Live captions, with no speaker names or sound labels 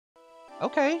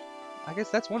Okay, I guess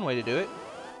that's one way to do it.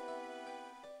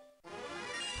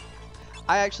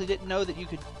 I actually didn't know that you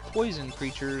could poison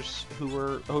creatures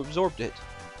who absorbed it.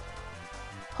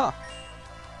 Huh.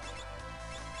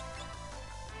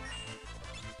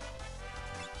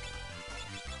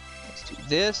 Let's do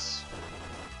this.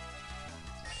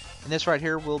 And this right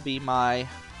here will be my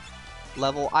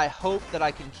level. I hope that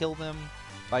I can kill them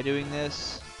by doing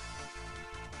this.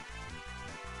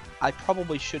 I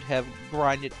probably should have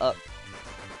grinded up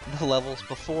the levels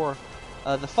before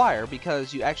the fire,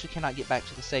 because you actually cannot get back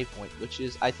to the save point, which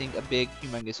is, I think, a big,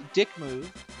 humongous dick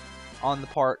move on the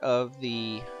part of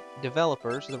the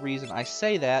developers. The reason I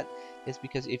say that is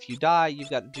because if you die,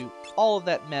 you've got to do all of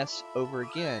that mess over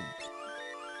again.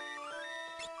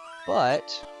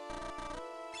 But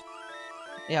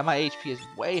yeah, my HP is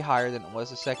way higher than it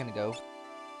was a second ago.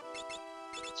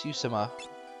 Let's use some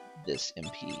this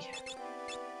MP.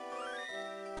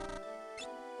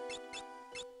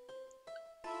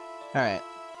 Alright.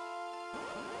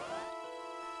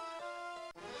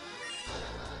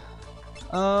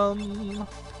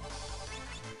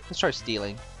 Let's try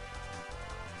stealing.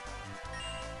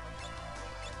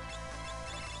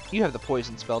 You have the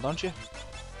poison spell, don't you?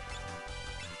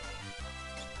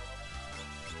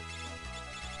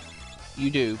 You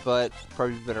do, but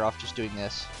probably better off just doing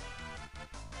this.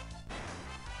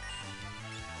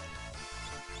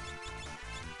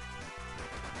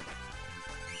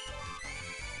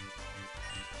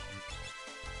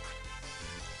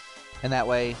 And that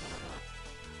way...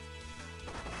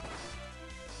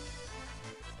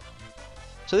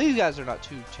 So these guys are not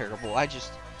too terrible. I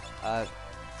just... nah.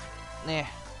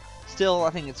 Still,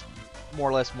 I think it's more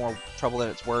or less more trouble than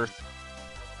it's worth.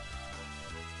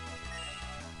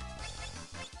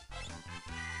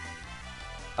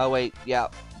 Oh wait, yeah,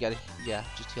 you gotta, yeah,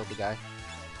 just heal the guy.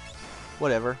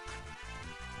 Whatever.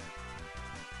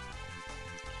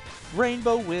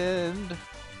 Rainbow Wind.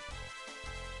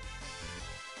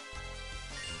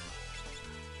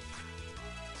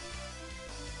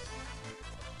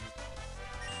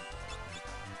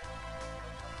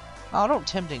 Oh, don't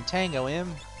tempting tango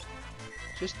him.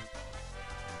 Just...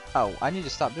 Oh, I need to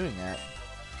stop doing that.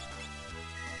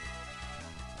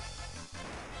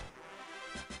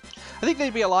 I think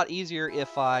they'd be a lot easier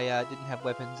if I didn't have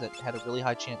weapons that had a really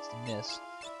high chance to miss.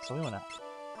 So we want to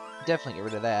definitely get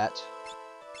rid of that.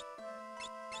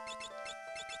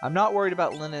 I'm not worried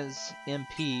about Lena's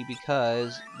MP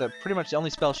because pretty much the only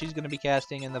spell she's going to be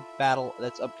casting in the battle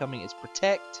that's upcoming is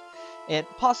Protect and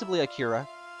possibly Akira.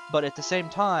 But at the same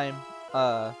time,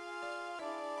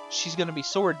 she's going to be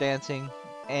sword dancing,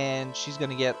 and she's going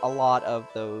to get a lot of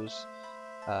those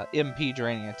MP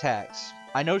draining attacks.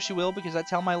 I know she will because that's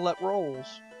how my luck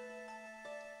rolls.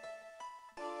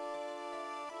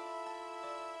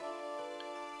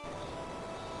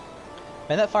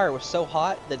 Man, that fire was so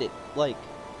hot that it, like,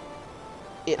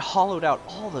 it hollowed out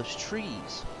all those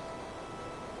trees.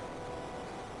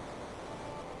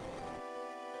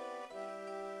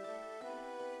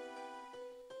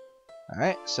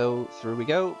 Alright, so through we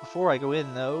go. Before I go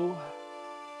in, though,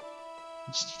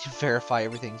 I just need to verify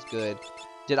everything's good.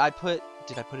 Did I put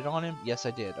it on him? Yes,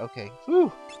 I did. Okay.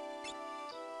 Whew.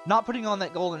 Not putting on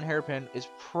that golden hairpin is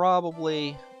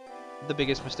probably the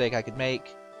biggest mistake I could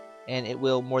make, and it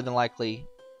will more than likely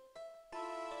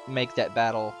make that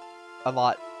battle a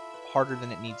lot harder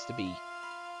than it needs to be.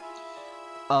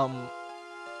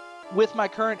 With my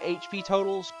current HP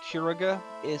totals, Curaga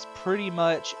is pretty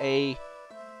much a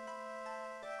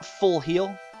full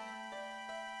heal.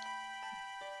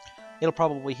 It'll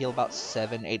probably heal about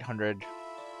 700-800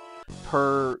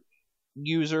 per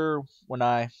user when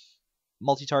I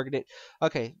multi-target it.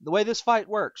 Okay, the way this fight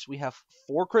works, we have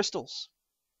 4 crystals.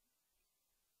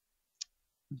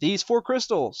 These 4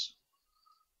 crystals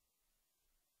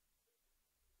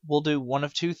will do one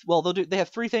of two. Well, they have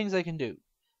 3 things they can do.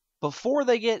 Before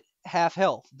they get half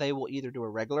health, they will either do a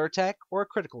regular attack or a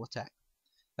critical attack.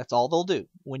 That's all they'll do.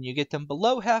 When you get them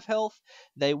below half health,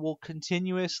 they will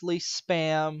continuously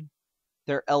spam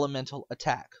their elemental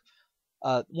attack.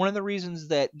 One of the reasons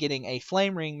that getting a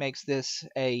flame ring makes this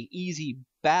a easy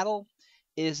battle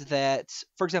is that,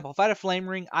 for example, if I had a flame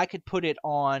ring, I could put it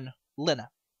on Lena.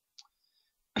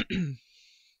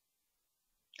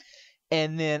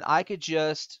 And then I could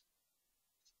just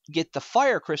get the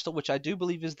fire crystal, which I do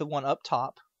believe is the one up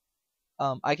top.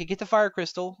 I could get the fire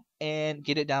crystal and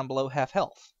get it down below half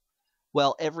health.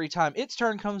 Well, every time its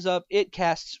turn comes up, it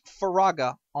casts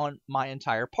Faraga on my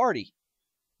entire party.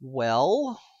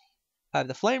 Well, if I have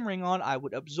the flame ring on, I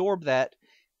would absorb that,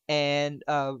 and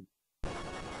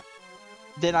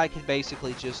then I could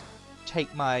basically just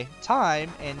take my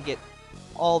time and get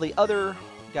all the other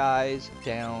guys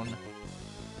down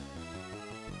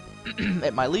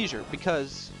at my leisure,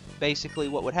 because basically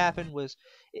what would happen was,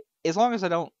 as long as I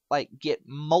don't like get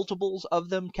multiples of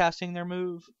them casting their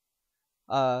move,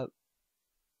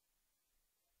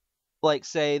 like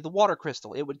say the water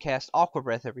crystal, it would cast Aqua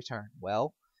Breath every turn.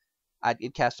 Well,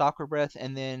 it'd cast Aqua Breath,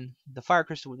 and then the fire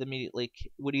crystal would immediately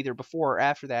would either before or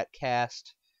after that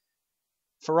cast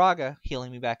Faraga,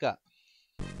 healing me back up.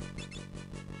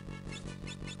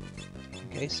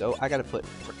 Okay, so I gotta put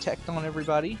protect on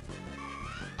everybody.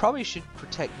 Probably should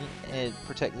protect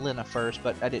Lena first,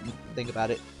 but I didn't think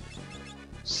about it.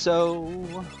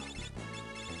 So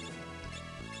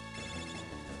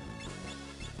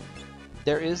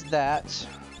there is that. So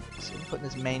I'm putting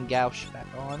this main gouge back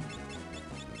on.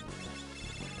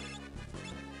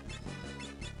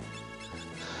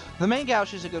 The main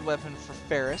gouge is a good weapon for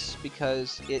Ferris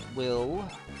because it will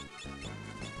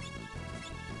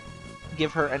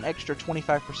give her an extra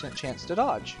 25% chance to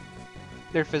dodge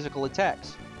their physical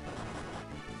attacks.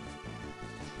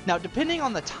 Now, depending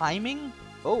on the timing...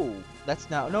 Oh,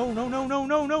 that's now... No, no, no, no,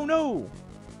 no, no, no!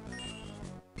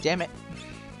 Damn it.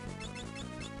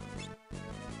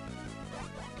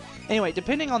 Anyway,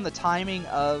 depending on the timing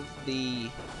of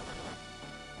the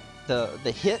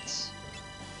hits...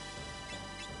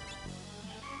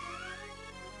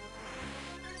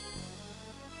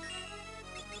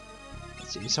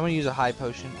 Let's see, someone use a high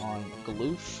potion on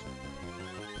Galoof.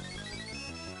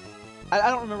 I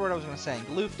don't remember what I was going to say.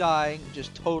 Galoof dying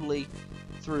just totally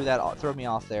threw me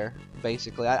off there,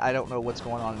 basically. I don't know what's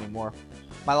going on anymore.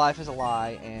 My life is a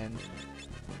lie, and...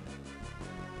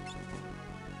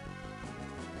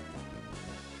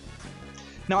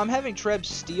 Now, I'm having Trebs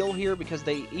steal here because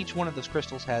each one of those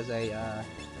crystals has a,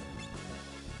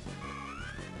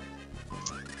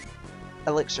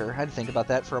 elixir. I had to think about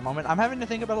that for a moment. I'm having to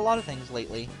think about a lot of things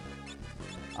lately.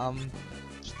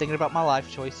 Just thinking about my life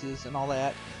choices and all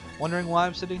that. Wondering why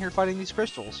I'm sitting here fighting these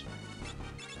crystals.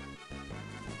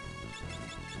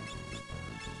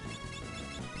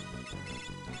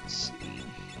 Let's see.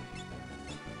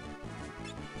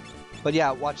 But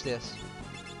yeah, watch this.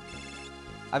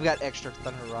 I've got extra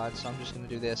Thunder Rods, so I'm just going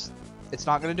to do this. It's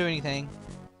not going to do anything.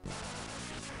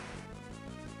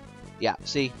 Yeah,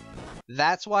 see?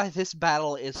 That's why this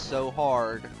battle is so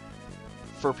hard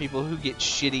for people who get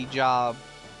shitty job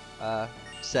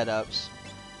setups.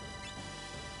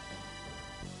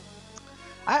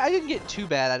 I didn't get too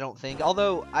bad, I don't think.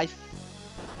 Although, I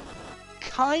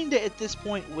kinda at this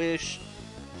point wish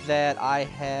that I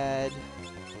had...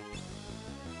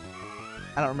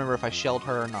 I don't remember if I shelled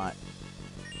her or not.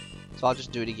 So I'll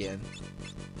just do it again.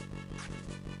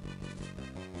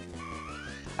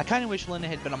 I kinda wish Lena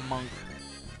had been a monk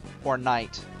or a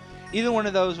knight. Either one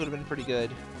of those would have been pretty good.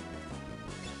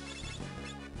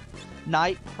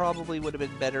 Knight probably would have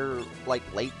been better, like,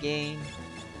 late game.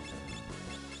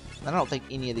 I don't think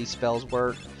any of these spells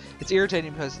work. It's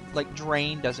irritating because, like,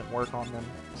 Drain doesn't work on them.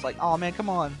 It's like, oh man, come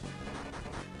on.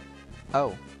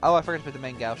 Oh, I forgot to put the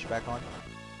main gouge back on.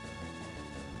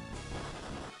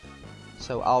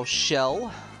 So I'll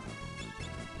shell,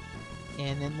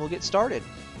 and then we'll get started.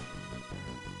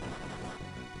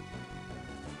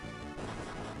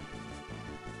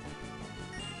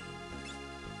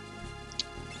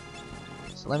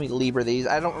 So let me Libra these.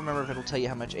 I don't remember if it'll tell you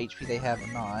how much HP they have or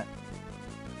not.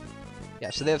 Yeah,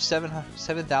 so they have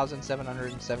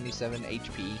 7,777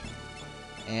 HP.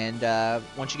 And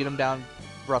once you get them down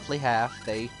roughly half,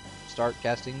 they start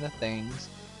casting the things.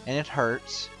 And it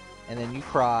hurts. And then you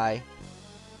cry.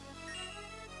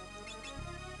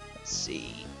 Let's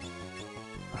see.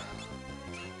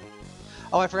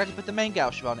 Oh, I forgot to put the main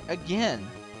gouge on it. Again!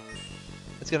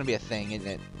 It's gonna be a thing,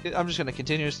 isn't it? I'm just gonna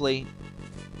continuously...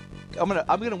 I'm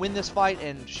gonna win this fight,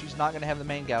 and she's not gonna have the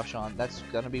main gouge on. That's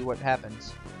gonna be what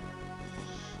happens.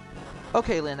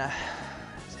 Okay, Lena,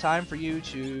 it's time for you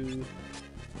to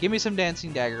give me some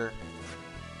dancing dagger.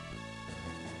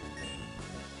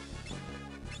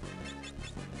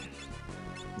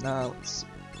 Now let's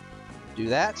do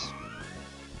that.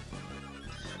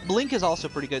 Blink is also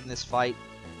pretty good in this fight.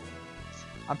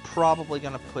 I'm probably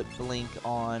gonna put Blink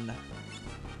on.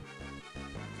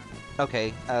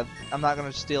 Okay, I'm not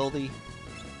gonna steal the.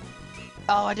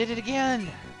 Oh, I did it again!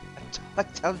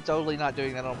 I'm totally not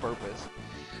doing that on purpose.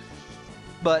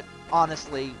 But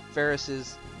honestly,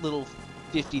 Ferris's little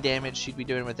 50 damage she'd be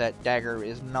doing with that dagger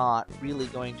is not really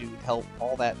going to help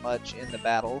all that much in the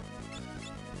battle.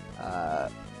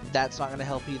 That's not going to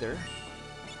help either.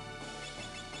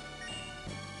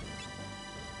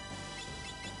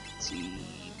 Let's see,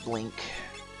 Blink.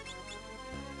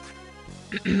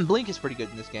 Blink is pretty good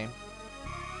in this game.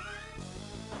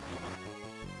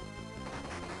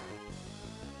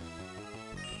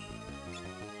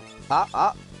 Ah,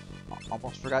 ah.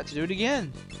 Almost forgot to do it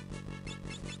again.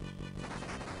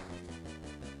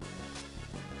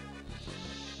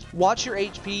 Watch your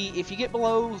HP. If you get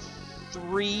below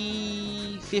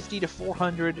 350 to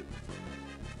 400,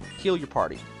 heal your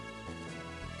party.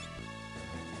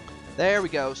 There we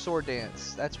go. Sword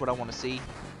dance. That's what I want to see.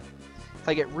 If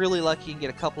I get really lucky and get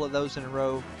a couple of those in a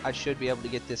row, I should be able to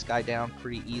get this guy down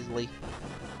pretty easily.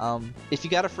 If you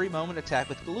got a free moment, attack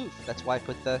with Galoof. That's why I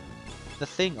put the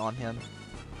thing on him.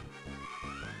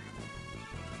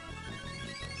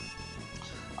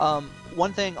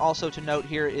 One thing also to note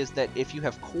here is that if you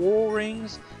have coral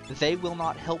rings, they will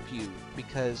not help you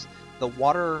because the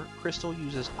water crystal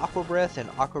uses Aqua Breath, and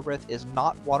Aqua Breath is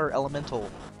not water elemental.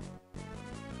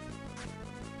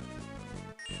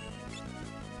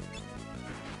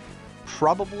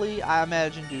 Probably, I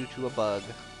imagine, due to a bug.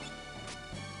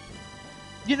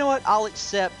 You know what? I'll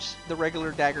accept the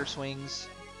regular dagger swings.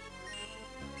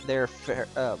 They're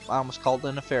I almost called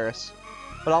Lena Ferris.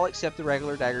 But I'll accept the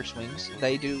regular dagger swings.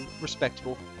 They do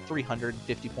respectable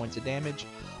 350 points of damage.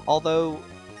 Although,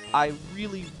 I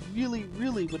really, really,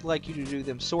 really would like you to do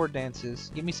them sword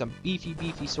dances. Give me some beefy,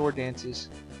 beefy sword dances.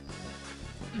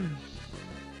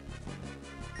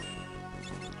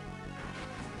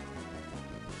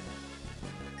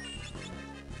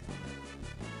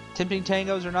 Tempting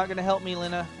tangos are not going to help me,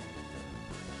 Lena.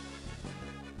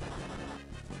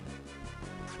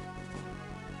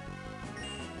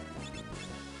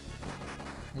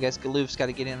 I guess Galoof's got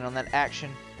to get in on that action.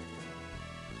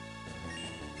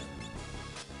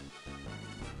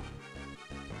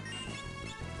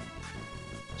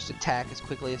 Just attack as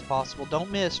quickly as possible.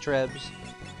 Don't miss, Trebs.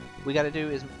 We got to do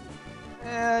is...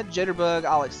 Jitterbug,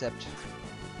 I'll accept.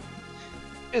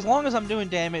 As long as I'm doing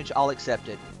damage, I'll accept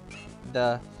it.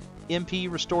 The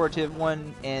MP restorative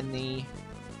one and the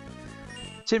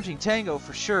Tempting Tango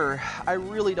for sure. I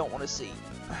really don't want to see.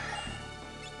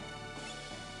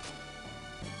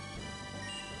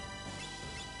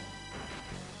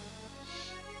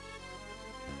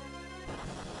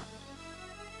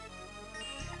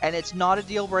 And it's not a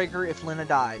deal breaker if Lena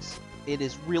dies. It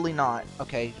is really not.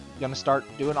 Okay, gonna start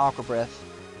doing Aqua Breath.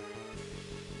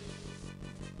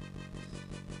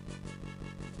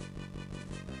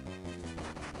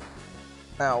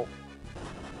 Now,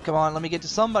 come on, let me get to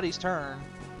somebody's turn.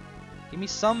 Give me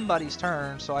somebody's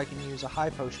turn so I can use a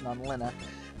high potion on Lena.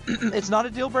 It's not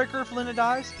a deal breaker if Lena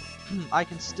dies. I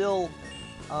can still,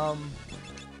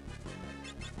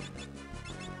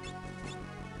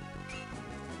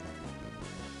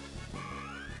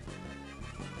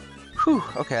 Whew,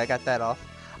 okay, I got that off.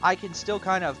 I can still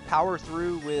kind of power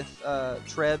through with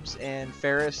Trebs and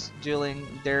Ferris dealing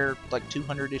their like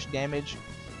 200-ish damage,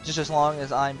 just as long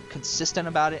as I'm consistent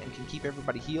about it and can keep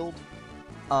everybody healed.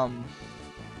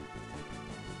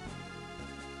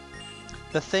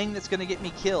 The thing that's going to get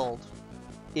me killed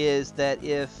is that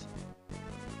if...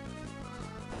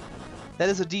 That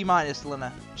is a D-, Lena.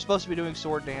 You're supposed to be doing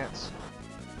sword dance.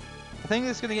 The thing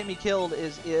that's going to get me killed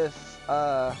is if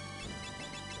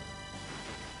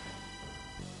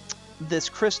this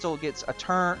crystal gets a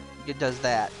turn, it does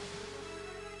that.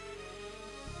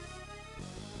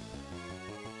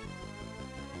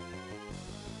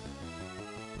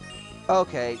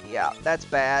 Okay, yeah, that's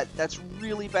bad. That's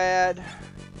really bad.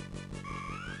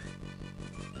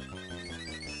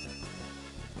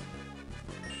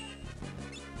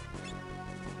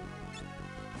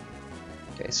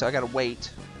 Okay, so I gotta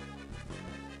wait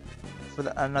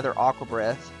for another Aqua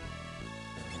Breath.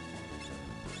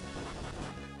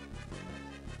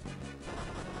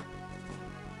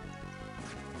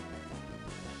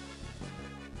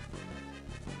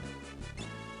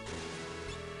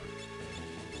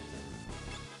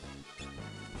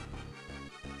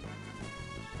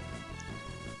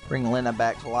 Bring Lena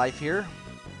back to life here.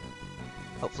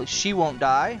 Hopefully she won't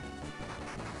die.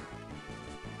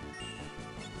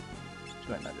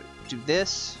 Do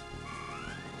this.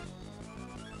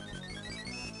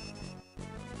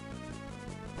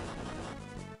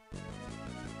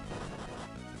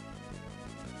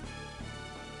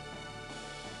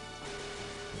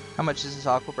 How much is this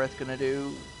Aqua Breath gonna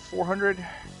do? 400?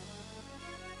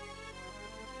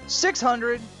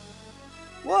 600?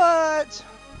 What?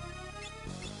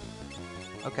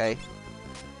 Okay.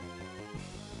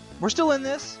 We're still in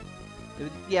this.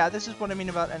 Yeah, this is what I mean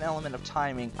about an element of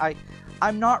timing.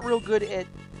 I'm not real good at...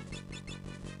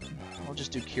 I'll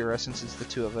just do Kira since it's the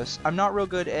two of us. I'm not real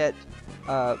good at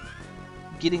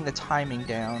getting the timing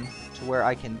down to where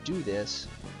I can do this.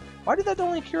 Why did that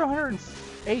only cure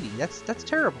 180? That's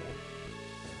terrible.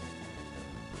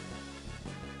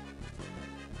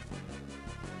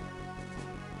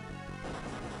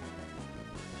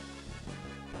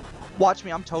 Watch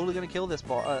me, I'm totally gonna kill this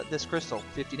ball, this crystal.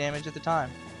 50 damage at the time.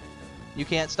 You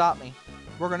can't stop me.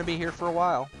 We're gonna be here for a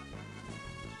while.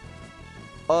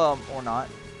 Or not.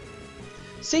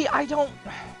 See, I don't...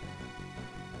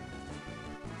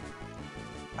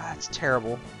 That's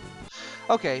terrible.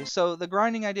 Okay, so the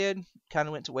grinding I did kind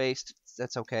of went to waste.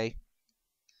 That's okay.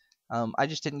 I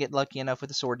just didn't get lucky enough with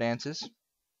the sword dances.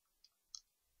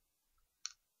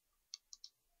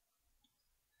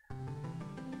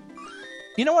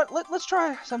 You know what? Let's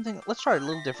try something. Let's try a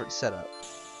little different setup.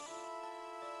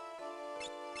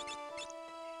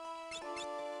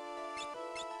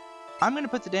 I'm going to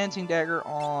put the dancing dagger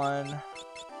on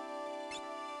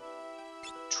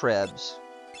Trebs.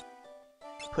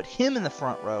 Put him in the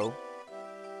front row.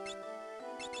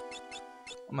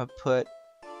 I'm going to put...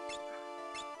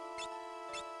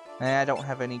 I don't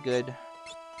have any good...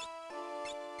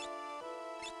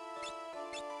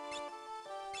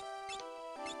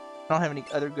 I don't have any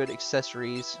other good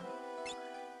accessories.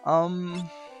 We're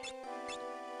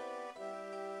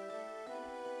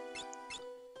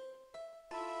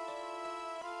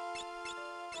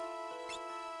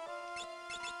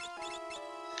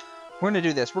going to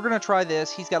do this. We're going to try this.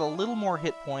 He's got a little more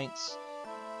hit points.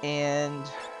 And...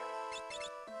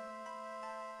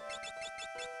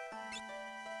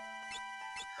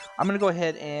 I'm going to go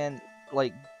ahead and,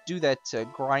 like, do that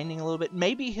grinding a little bit.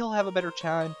 Maybe he'll have a better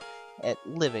time at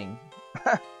living.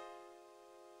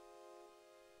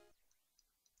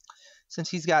 Since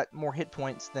he's got more hit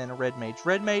points than a red mage.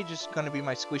 Red mage is going to be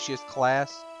my squishiest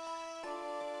class.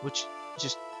 Which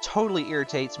just totally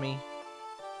irritates me.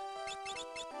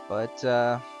 But,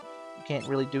 you can't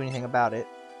really do anything about it.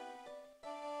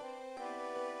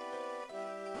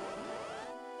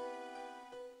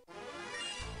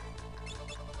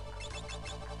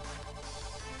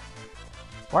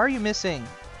 Why are you missing?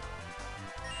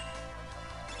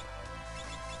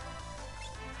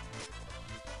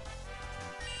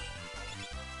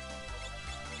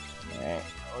 Alright,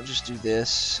 I'll just do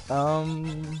this. IO.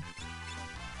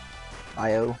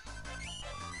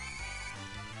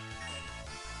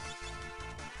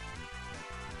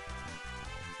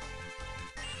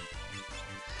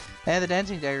 And the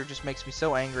dancing dagger just makes me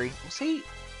so angry. See,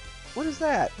 what is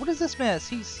that? What is this mess?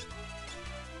 He's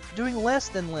doing less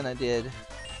than Lena did.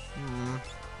 I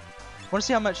want to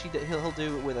see how much he'll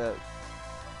do with a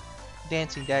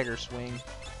dancing dagger swing.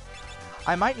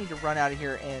 I might need to run out of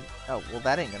here and... Oh, well,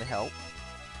 that ain't gonna help.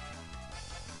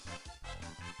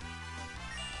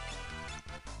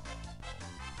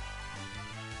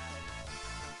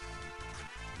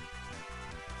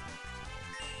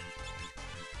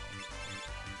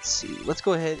 Let's see. Let's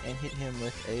go ahead and hit him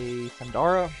with a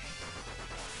Thundara.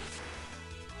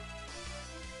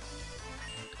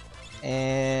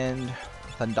 And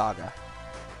Thundaga.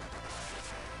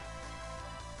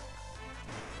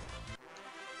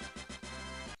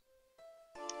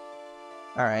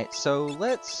 Alright, so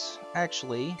let's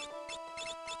actually...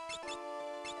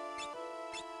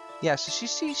 Yeah, so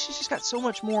she's just got so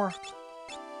much more...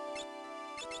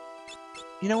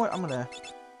 You know what? I'm gonna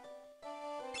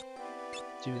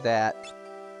do that.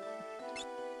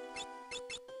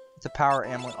 With the power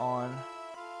amulet on.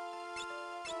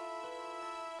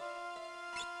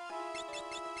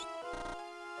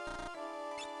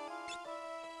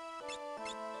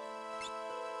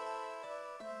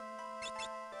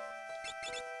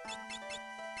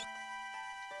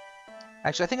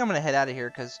 Actually, I think I'm going to head out of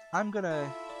here because I'm going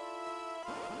to...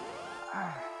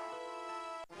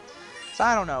 So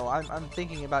I don't know. I'm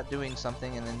thinking about doing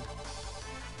something and then...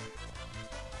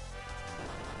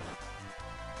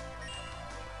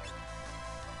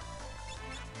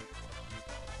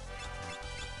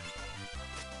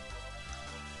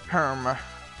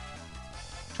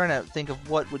 Trying to think of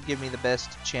what would give me the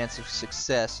best chance of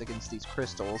success against these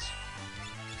crystals.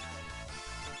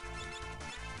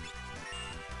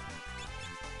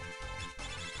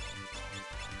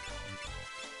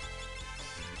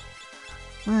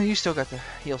 Well, you still got the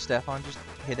heal staff on, just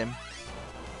hit him.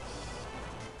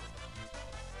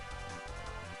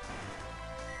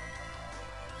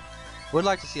 Would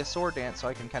like to see a sword dance so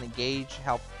I can kind of gauge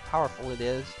how powerful it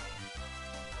is.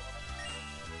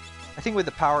 I think with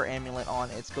the power amulet on,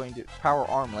 it's going to power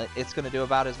armlet. It's going to do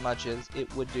about as much as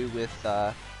it would do with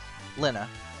Lena.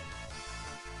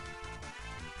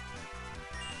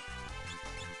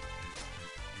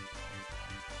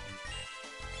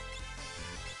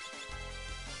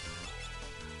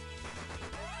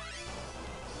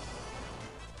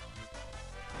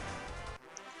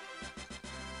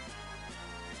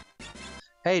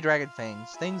 Hey, Dragon Fangs.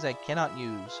 Things I cannot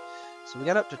use. So we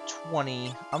got up to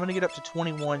 20. I'm going to get up to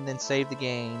 21, then save the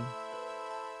game.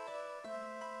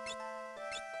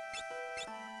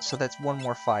 So that's one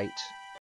more fight.